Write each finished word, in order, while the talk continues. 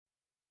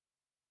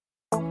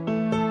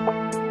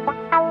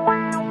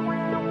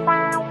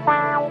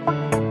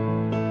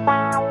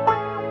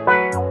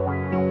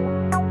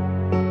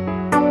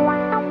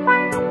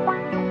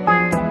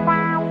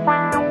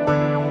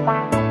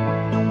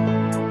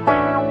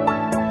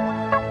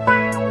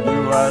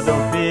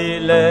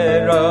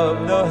healer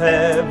of the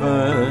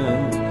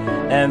heaven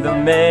and the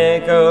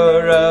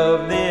maker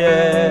of the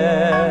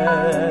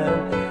air.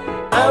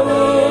 I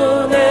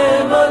will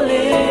never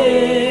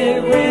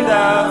live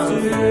without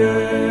you.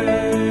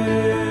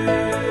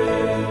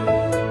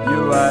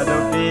 You are the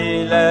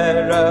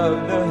healer of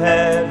the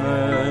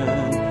heaven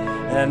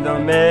and the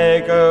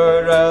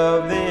maker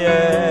of the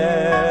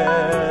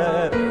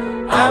air.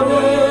 I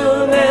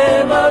will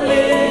never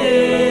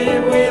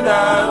live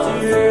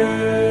without you.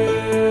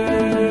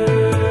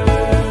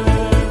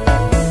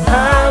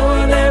 I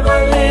will never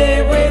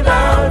live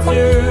without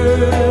you.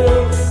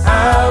 I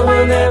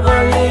will never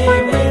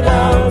live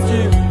without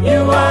you. You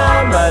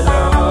are my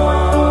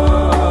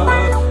Lord.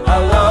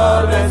 I'll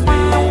always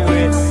be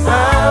with you.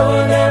 I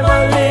will never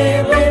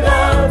live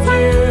without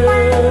you.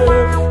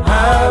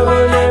 I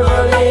will never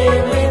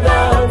live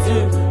without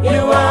you.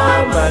 You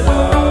are my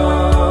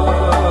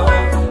Lord.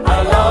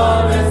 I'll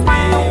always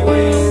be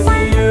with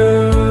you.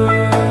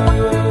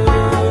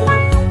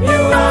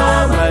 You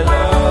are my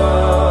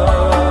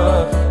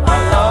Lord.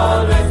 I'll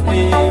always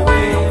be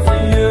with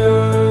you.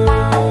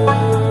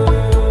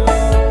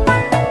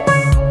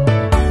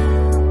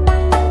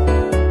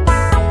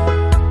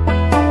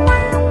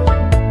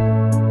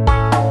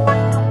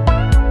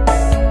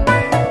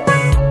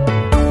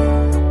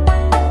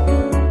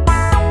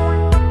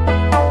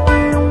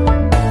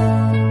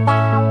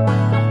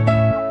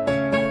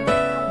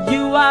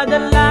 You are the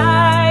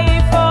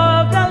life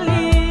of the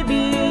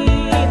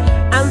living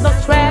and the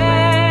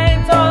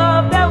strength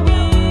of the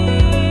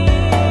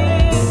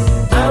weak.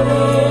 I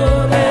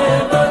will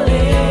never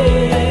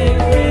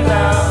live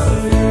without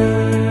you.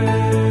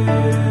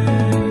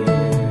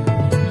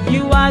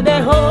 You are the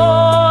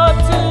hope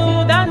to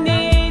the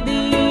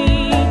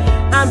needy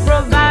and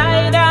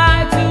provider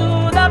to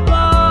the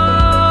poor.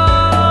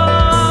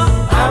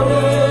 I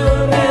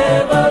will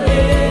never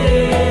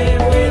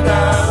live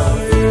without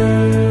you.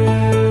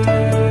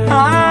 I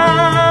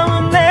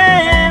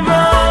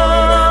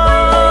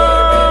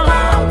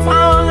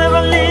will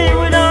never live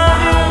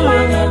without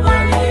you.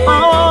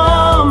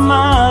 Oh,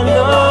 my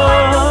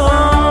Lord.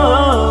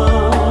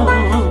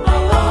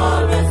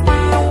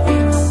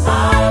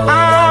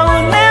 I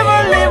will never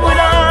live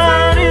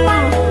without you.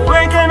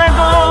 Where can I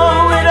go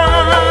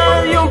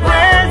without your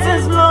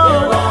presence,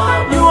 Lord?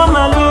 You are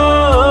my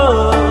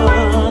Lord.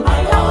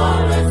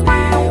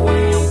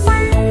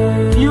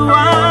 You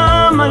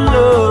are my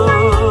Lord.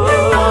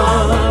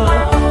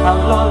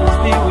 I'll always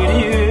be with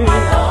you.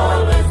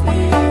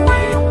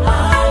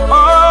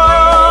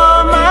 Oh,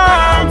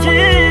 my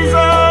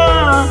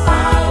Jesus,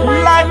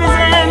 life is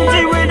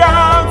empty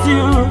without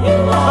you.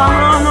 I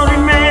wanna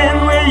remain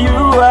where you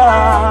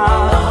are.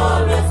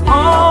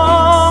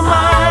 Oh,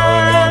 my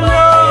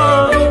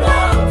Lord,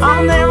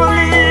 I'll never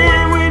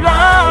live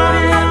without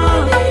you.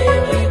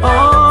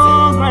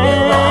 Oh,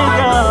 great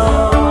God,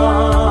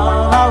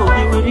 I will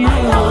be with you.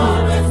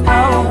 I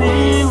will be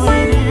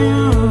with you.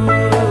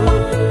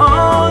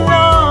 Oh,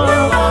 Lord,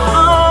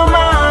 oh,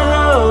 my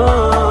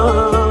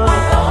Lord,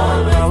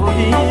 I will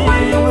be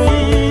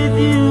with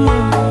you.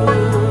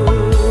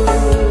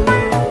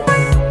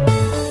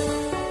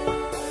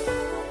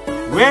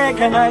 Where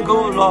can I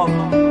go, Lord,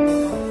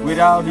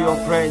 without your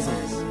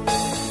presence?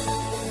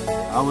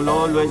 I will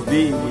always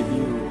be with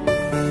you.